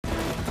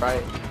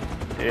right?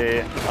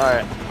 Yeah.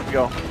 Alright,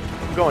 go.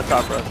 I'm going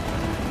top rust.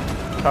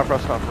 Top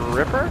rust off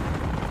Ripper?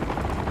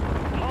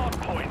 Hard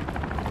point.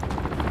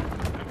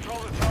 Control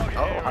the target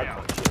Oh, area. I do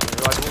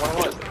what I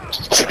want.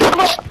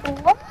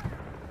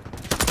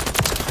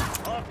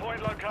 Hard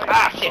point located.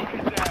 Ah, shit.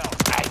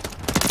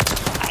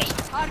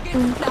 Target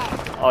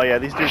down. Oh yeah,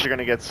 these dudes are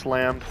gonna get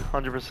slammed,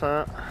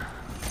 100%.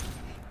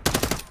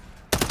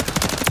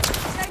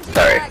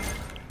 Sorry.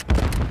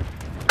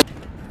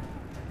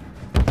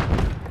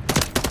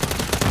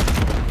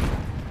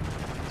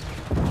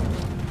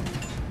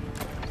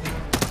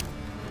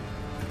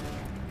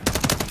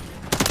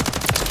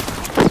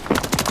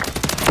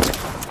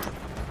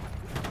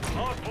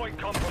 Hard point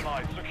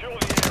compromised. Secure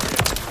the area.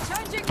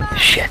 Changing back.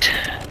 Shit.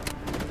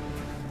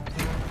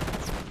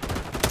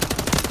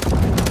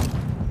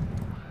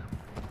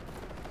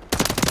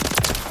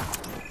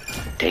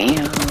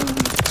 Damn.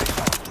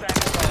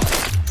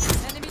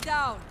 Enemy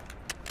down.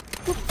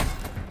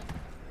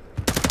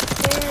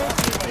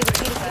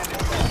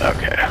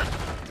 Okay.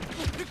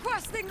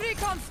 Requesting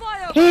recon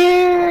fire.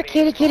 Here,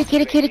 kitty, kitty,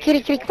 kitty, kitty,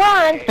 kitty, kitty, come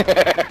on.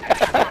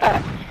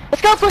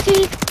 Let's go,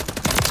 pussy.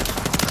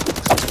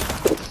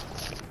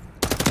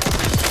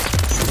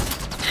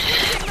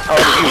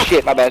 Oh,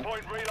 shit, my bad.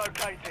 Point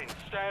relocating.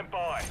 Stand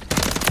by.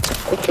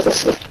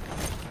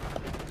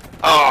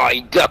 Oh, he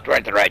ducked right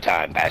at the right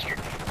time, bastard.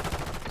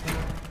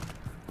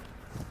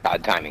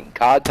 COD timing,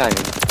 COD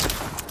timing.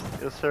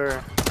 Yes,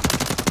 sir.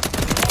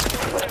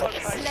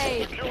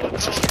 Slade.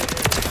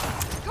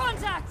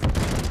 Contact.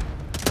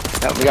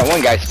 Oh, we got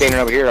one guy standing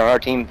over here on our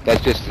team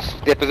that's just as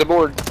stiff as a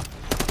board.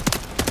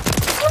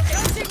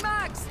 Changing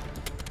mags.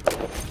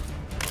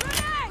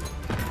 Grenade.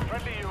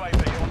 Friendly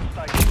UAV on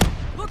station.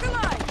 Look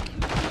alive.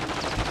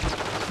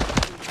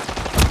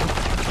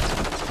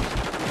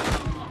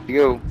 You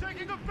go.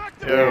 Taking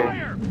effective Yo.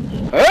 fire.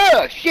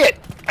 Oh, shit.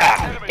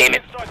 Ah, Enemy damn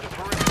it. inside the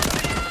perimeter.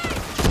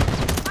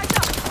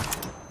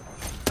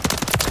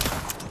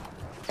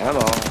 Come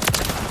on.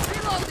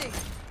 Reloading.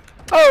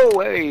 Oh,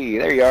 hey,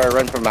 there you are.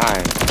 Run from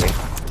behind. Okay.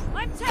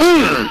 I'm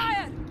taking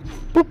fire.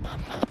 Boop.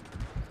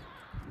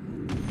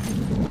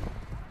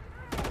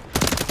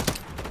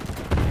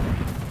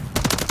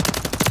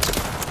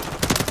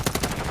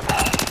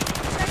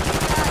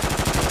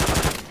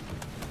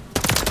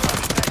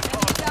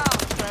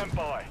 Stand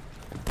by.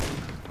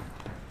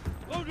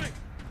 Loading.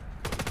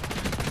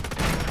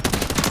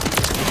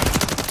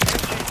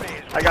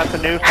 I got the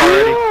nuke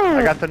already.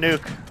 I got the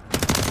nuke.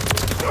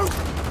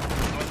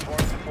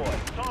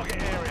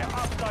 Target area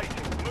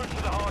updating. Move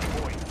to the hard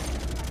point.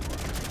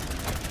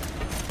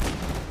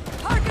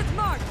 Target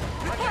marked.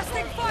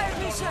 Requesting fire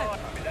mission.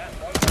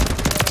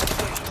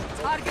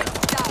 Target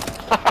down.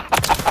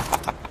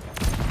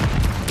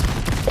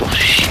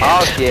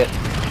 Oh, shit.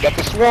 Got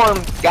the swarm.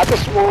 Got the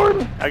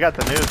swarm. I got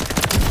the nuke.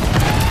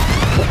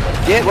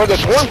 Yeah, where'd the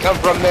swarm come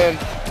from then?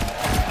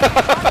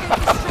 Target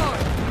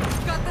destroyed.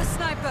 Got the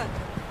sniper.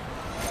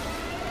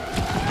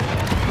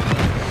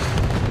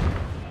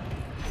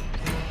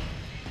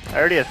 I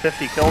already had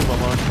 50 kills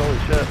almost. Holy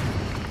shit.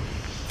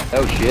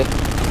 Oh, shit.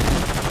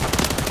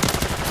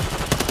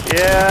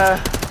 Yeah,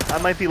 I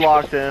might be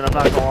locked in. I'm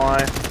not gonna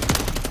lie.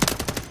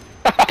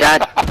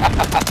 God.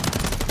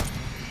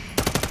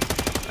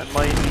 I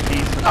might be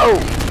decent. Oh.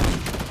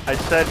 I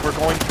said we're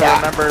going to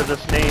remember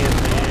this name,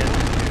 man.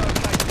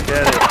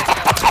 Get it.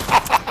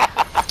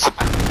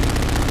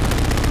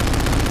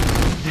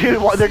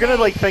 Dude, they're gonna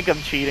like think I'm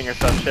cheating or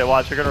some shit.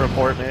 Watch, they're gonna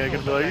report me. They're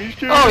gonna be like, you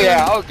cheating. Oh,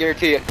 yeah, I'll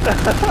guarantee it.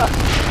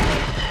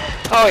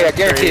 Oh, yeah,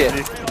 guarantee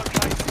it.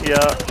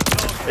 Yeah.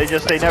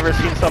 They never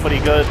seen somebody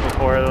good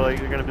before.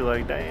 They're gonna be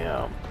like,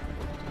 damn.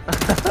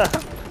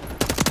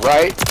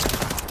 Right?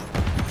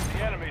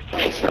 The enemy's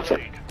taking the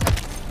lead.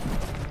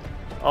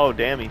 Oh,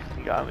 damn, he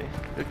got me.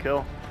 Good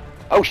kill.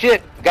 Oh,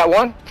 shit. Got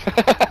one?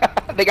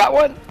 They got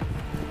one?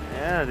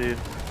 Yeah, dude.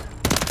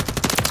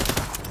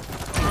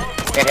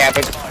 It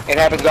happens. It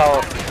happens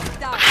all.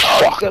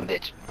 Oh, son of a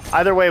bitch.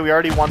 Either way, we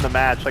already won the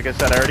match. Like I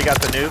said, I already got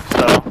the nuke,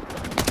 so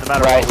no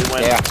matter Right, what, we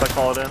win. yeah. So I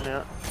call it in,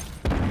 yeah.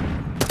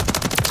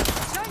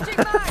 Changing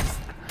mags.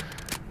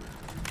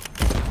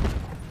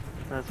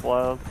 That's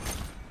wild.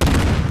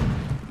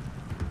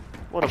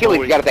 What I a can't believe bully.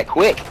 you got it that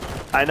quick.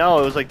 I know,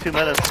 it was like 2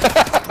 minutes.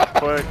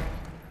 Quick.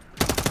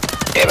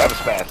 Yeah, that was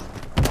fast.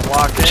 I'm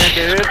locked in,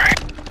 dude.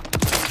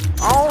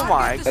 Oh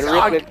my Better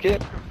god. rip it,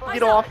 kid.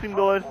 Get off him,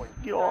 bud.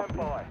 Get off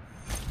him.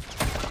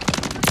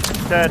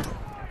 Dead.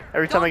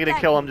 Every time I get a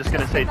kill, I'm just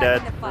gonna say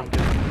dead. I'm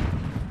good.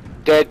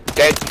 Dead,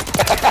 dead.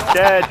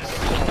 Dead.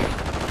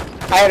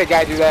 I had a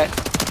guy do that.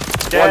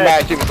 Dead. One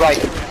match, it was like,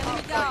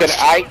 said,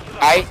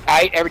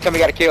 I, every time he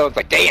got a kill, it's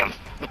like, damn.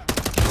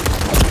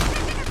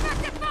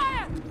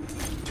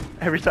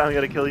 Every time I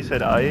got a kill, he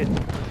said, aight.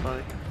 That's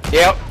funny.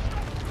 Yep.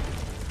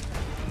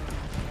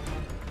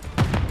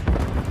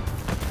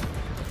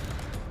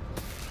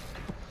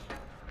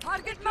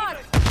 Target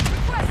marked.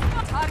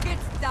 Request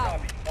targets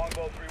down.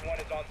 Longbow 3-1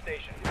 is on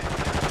station.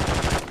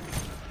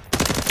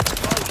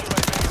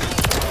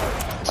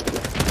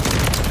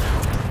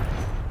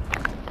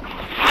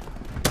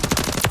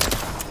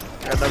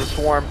 Got another There's a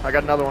swarm. I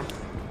got another one.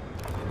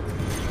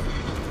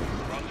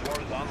 Front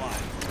swarm is online.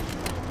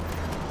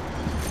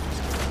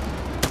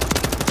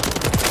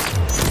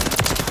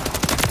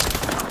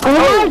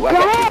 Oh my I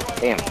god! got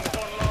you. Damn.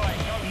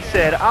 He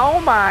said,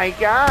 "Oh my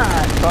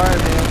god." Sorry,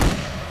 man.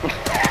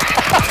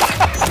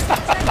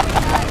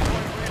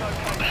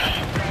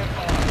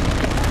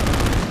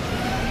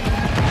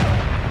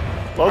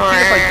 Low key,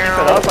 if I keep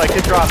it up, I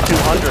could drop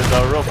 200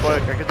 though, real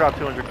quick. I could drop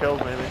 200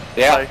 kills maybe.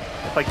 Yeah.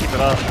 If I keep it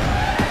up.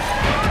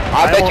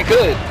 I bet you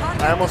could.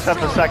 I almost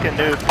have the second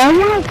nuke. Oh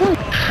my god!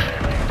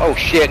 Oh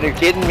shit, you're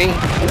kidding me? 2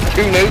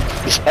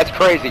 nukes? That's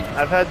crazy.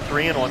 I've had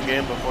 3 in one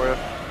game before.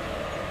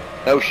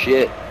 No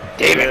shit.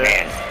 Damn it,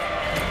 man.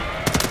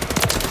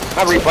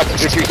 My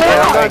reflexes are too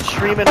Yeah, I'm slow. not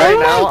streaming right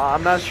now.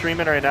 I'm not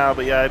streaming right now,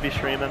 but yeah, I'd be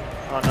streaming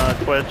on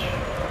Twitch.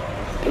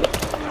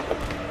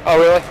 Oh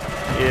really?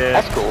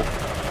 Yeah. That's cool.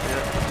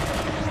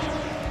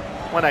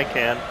 When I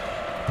can.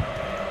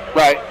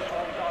 Right.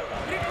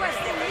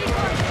 Requesting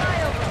recon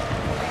flyover.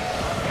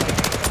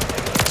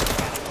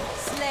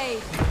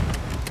 Slave.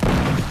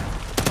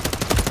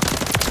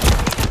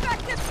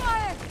 Effective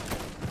fire.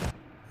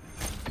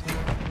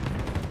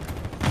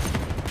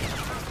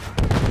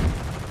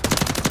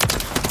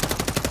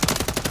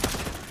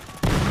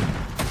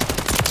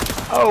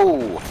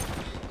 Oh.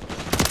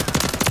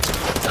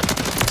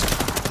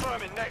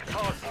 Confirming next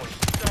hardpoint.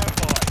 Stand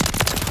by.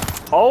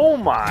 Oh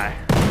my.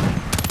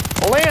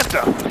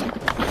 Atlanta.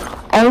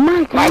 Oh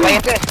my god! My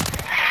Lanta?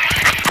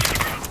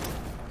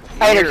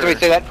 I heard somebody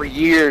say that for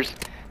years.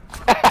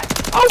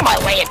 Oh my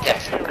Lanta!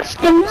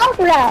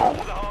 Tomorrow!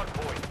 The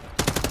hardpoint.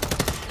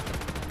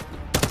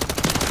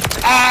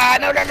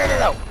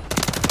 No.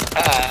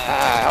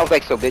 I don't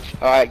think so, bitch.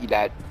 Alright, you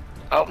died.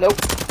 Oh, nope.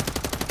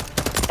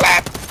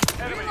 Flap!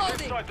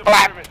 Enemies inside the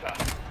Flap. perimeter.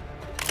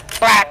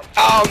 Flap!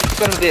 Oh, you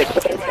son of a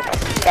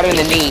bitch. Got him in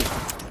the knee.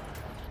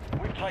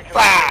 We've taken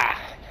Flap!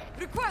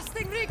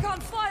 Requesting recon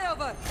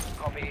flyover.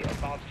 Copy,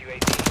 advanced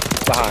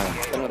UAV.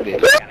 Behind. Son of a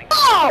bitch.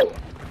 Oh!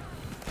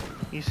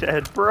 He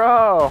said,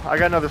 "Bro, I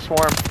got another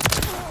swarm."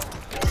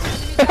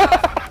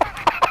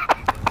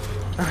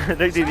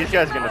 Dude, these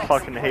guys are gonna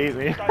fucking hate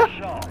me. Stay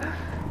sharp.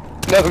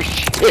 No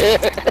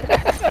shit.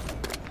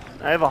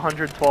 I have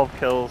 112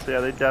 kills. Yeah,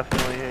 they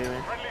definitely hate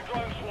me. Friendly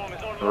drone swarm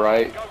is online.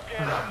 Right. Go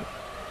get 'em.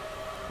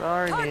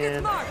 Sorry, Target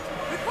man. marked.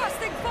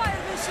 Requesting fire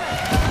mission.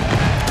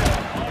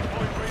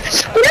 Hardpoint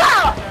relocated.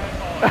 No!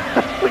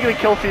 Look at the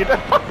kill feed.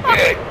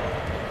 Good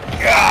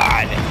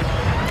God.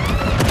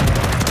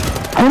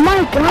 Oh my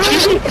god!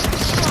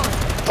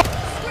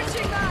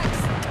 Switching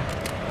mags.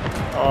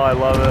 Oh, I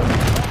love it.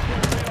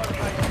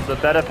 The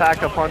Beta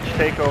Pack a Punch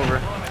takeover.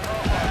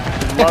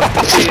 Love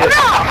to see it.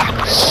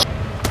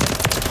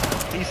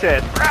 He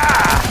said,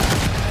 "Rah!"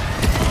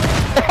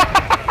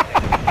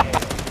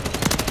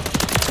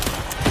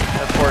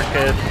 That poor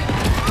kid.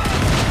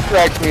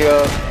 Cracks me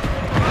up.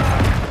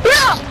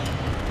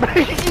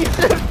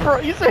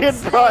 He's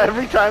saying bro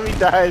every time he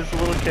dies,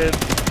 little kid.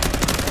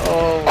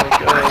 Oh my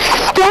god.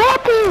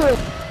 Stop it!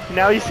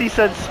 Now he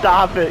said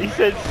stop it. He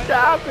said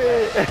stop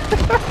it.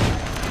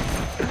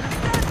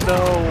 No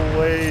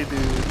way,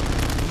 dude.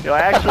 Yo, I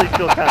actually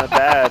feel kind of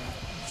bad.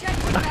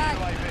 Checking mag.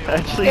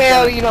 Actually,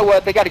 Hell, you know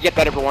what? They gotta get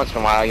that every once in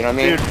a while, you know what I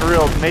mean? dude, for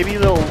real. Maybe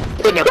they'll.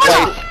 Put in their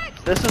place.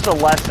 This is a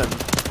lesson,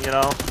 you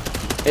know.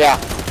 Yeah.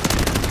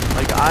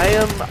 Like I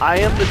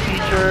am the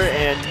teacher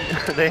and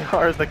they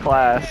are the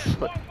class.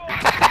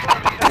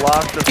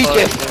 Lock the He fuck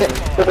just- in.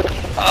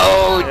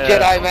 Oh, Yeah.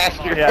 Jedi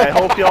Master. Yeah,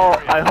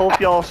 I hope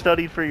y'all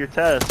studied for your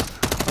test.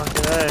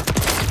 Fucking A.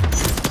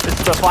 This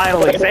is the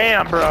final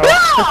exam, bro. You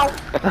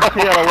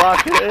gotta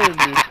lock it in,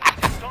 dude.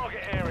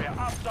 Target area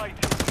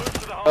updated. Move to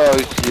the Oh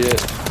hardpoint. shit.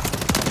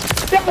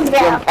 Stand You're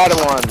down!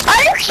 Padawan.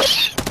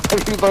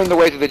 Have you learned the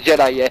ways of the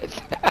Jedi yet?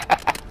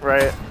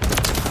 Right.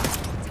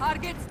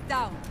 Targets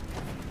down.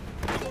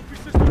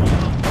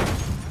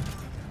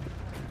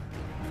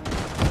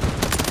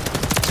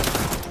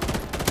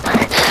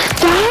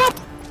 Stop!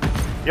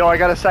 Yo, I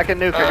got a second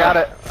nuke. I got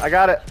it.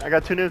 I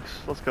got 2 nukes.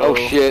 Let's go. Oh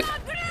shit.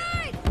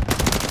 Grenade.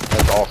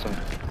 That's awesome.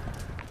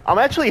 I'm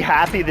actually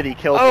happy that he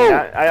killed me.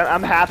 Oh.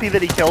 I'm happy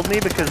that he killed me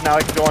because now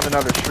I can go on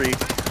another streak.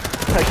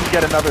 I can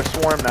get another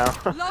swarm now.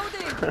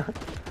 Loading.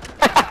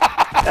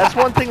 That's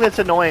one thing that's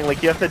annoying.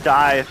 Like you have to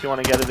die if you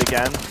want to get it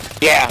again.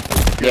 Yeah.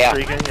 You're Yeah.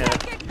 streaking. Yeah.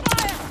 Taking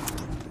fire.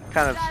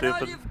 Kind of Is that all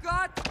stupid. you've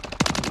got?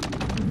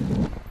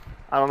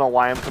 I don't know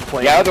why I'm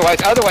complaining. Yeah,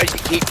 otherwise you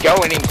keep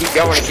going and keep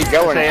going and keep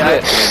going Say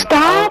and shit.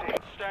 Stop!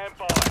 Stand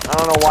by. I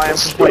don't know why I'm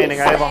complaining.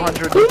 I have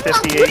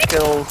 158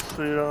 kills.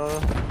 You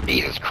know.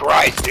 Jesus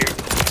Christ, dude.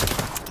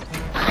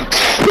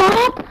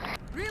 Stop!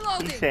 He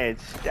Reloading. said,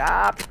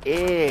 "Stop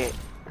it."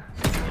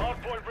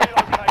 Hardpoint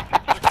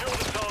relocated. Secure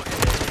the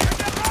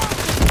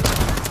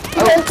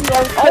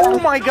target. Oh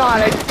my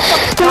god! I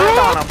fucking died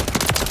on him.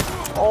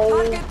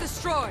 Oh Target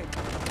destroyed.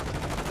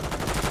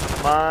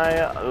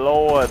 my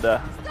lord.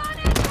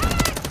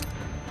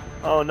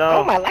 Oh no.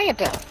 Oh my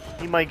Lanta.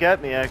 He might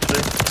get me actually.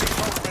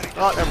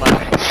 Oh, never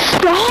mind.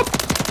 Stop!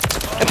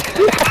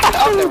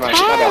 Oh, never mind.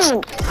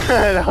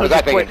 that was Was a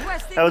that quick.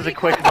 thinking? That was a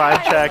quick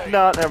time check.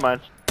 No, never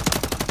mind.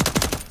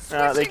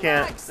 No, they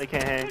can't. They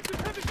can't hang.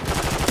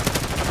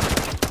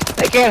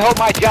 They can't hold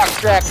my jock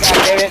strap,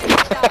 goddammit.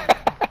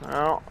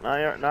 No,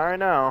 not right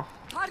now.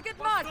 Target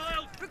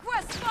marked.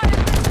 Request fire.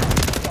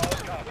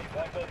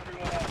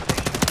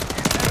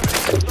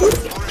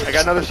 I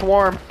got another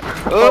swarm.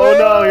 Oh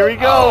no, here we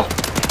go.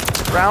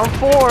 Round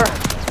 4.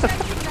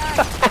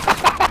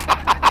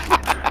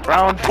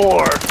 Round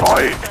 4,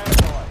 fight.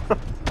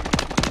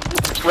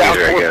 Round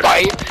 4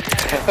 fight.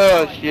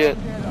 Oh shit.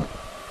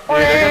 Dude,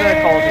 they're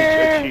gonna call me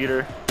a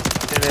cheater.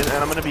 And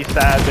I'm gonna be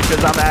sad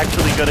because I'm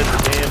actually good at the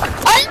game.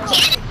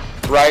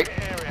 Right.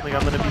 Like,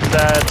 I'm gonna be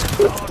sad.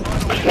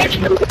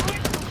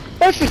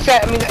 That's just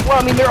sad.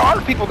 I mean, there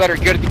are people that are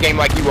good at the game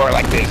like you are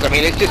like this. I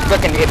mean, it's just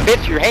fucking, it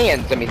fits your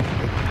hands. I mean,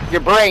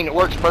 your brain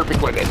works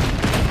perfect with it.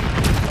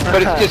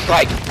 But it's just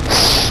like,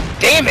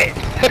 damn it.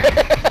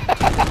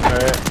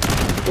 Alright.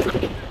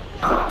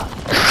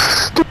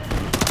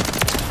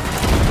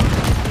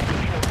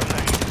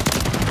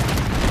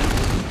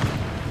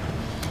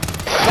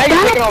 Now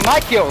you're taking all my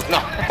kills. No.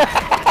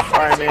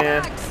 Alright,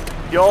 man.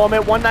 Yo, I'm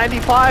at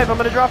 195. I'm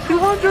gonna drop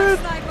 200.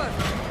 Sniper.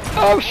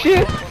 Oh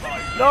shit.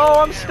 No,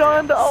 I'm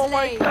stunned. Oh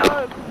my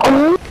god.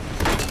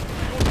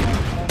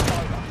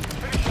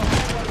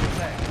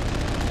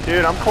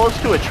 Dude, I'm close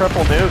to a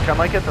triple nuke. I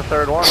might get the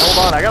third one.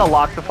 Hold on, I gotta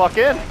lock the fuck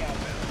in.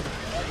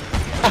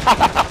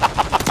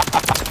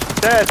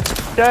 Dead.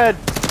 Dead.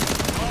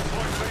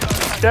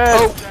 Dead.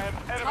 Oh.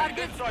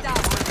 Target down.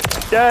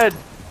 Dead.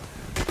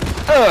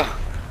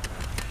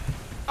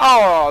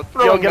 Oh, Yo,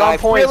 throwing get on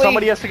knife. point. Really?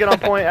 Somebody has to get on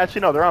point.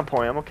 Actually, no, they're on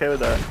point. I'm okay with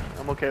that.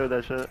 I'm okay with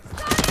that shit.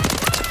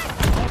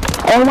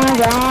 Oh my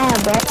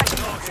god, bro.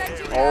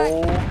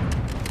 Oh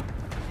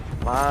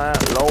my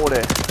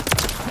lordy.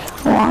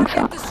 Long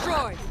shot.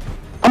 Destroyed.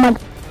 Oh my.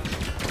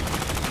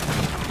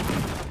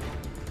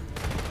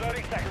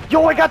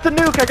 Yo, I got the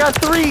nuke. I got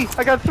 3.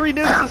 I got 3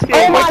 nukes this Oh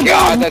game. my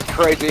god, that's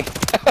crazy.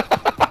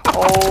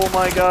 Oh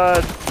my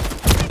god.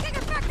 Taking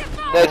effective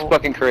fire. That's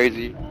fucking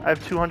crazy. I have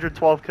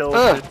 212 kills,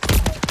 dude.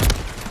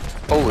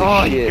 Holy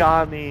Oh, shit. he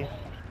got me.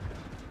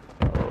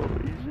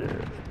 Holy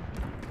shit.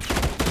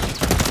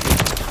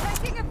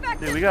 Taking effective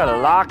Dude, we gotta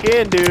fire. lock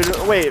in, dude.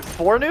 Wait,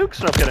 4 nukes?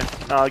 No kidding.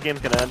 No, the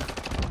game's gonna end.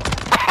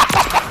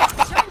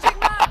 Changing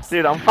maps.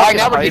 Dude, I'm Alright, fucking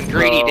now we're hyped, getting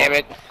greedy, bro. damn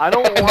it. I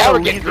don't Now wanna we're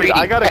leave, getting dude. greedy.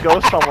 I gotta go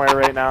somewhere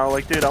right now.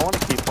 Like, dude, I wanna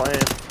keep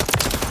playing.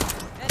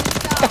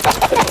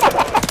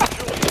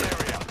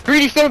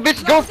 Greedy son of a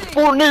bitch, go for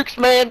 4 nukes,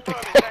 man.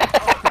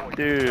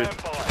 Dude,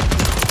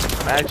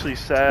 I'm actually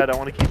sad. I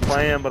wanna keep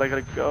playing, but I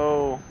gotta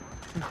go.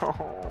 No.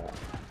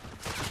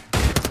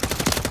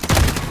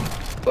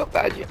 Oh,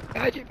 found you.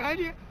 All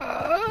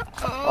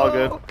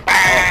good.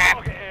 Ah.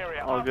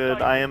 All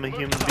good. I am a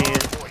human being.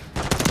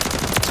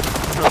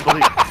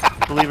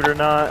 Believe it or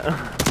not.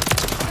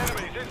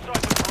 Enemies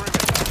inside the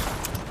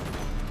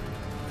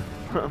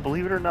perimeter.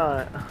 Believe it or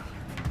not.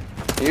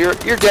 You're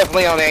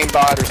definitely on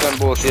aimbot or some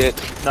bullshit.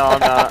 No,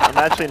 I'm not. I'm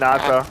actually not,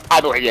 bro. I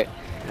believe you.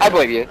 I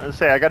believe you. Let's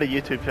say I got a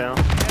YouTube channel.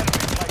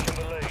 Enemies taking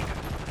the lead.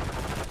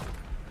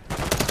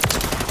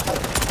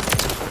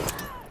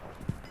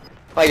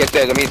 Like I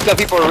said, I mean, some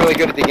people are really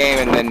good at the game,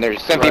 and then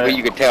there's some people Right.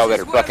 you can tell that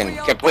are fucking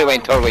completely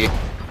and totally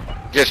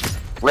just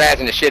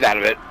razzing the shit out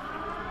of it.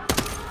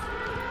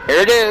 Here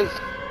it is.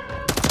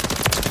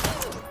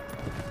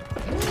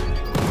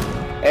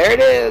 There it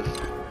is.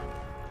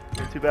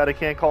 Too bad I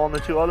can't call in the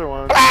 2 other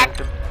ones. Ah!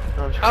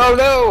 No, I'm just Oh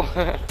no.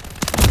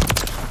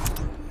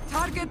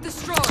 Target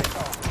destroyed.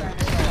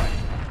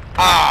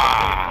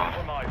 Ah.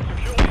 Compromise.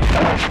 Secure the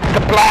area.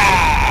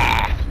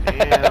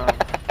 Kablah!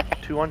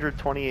 Damn.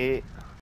 228.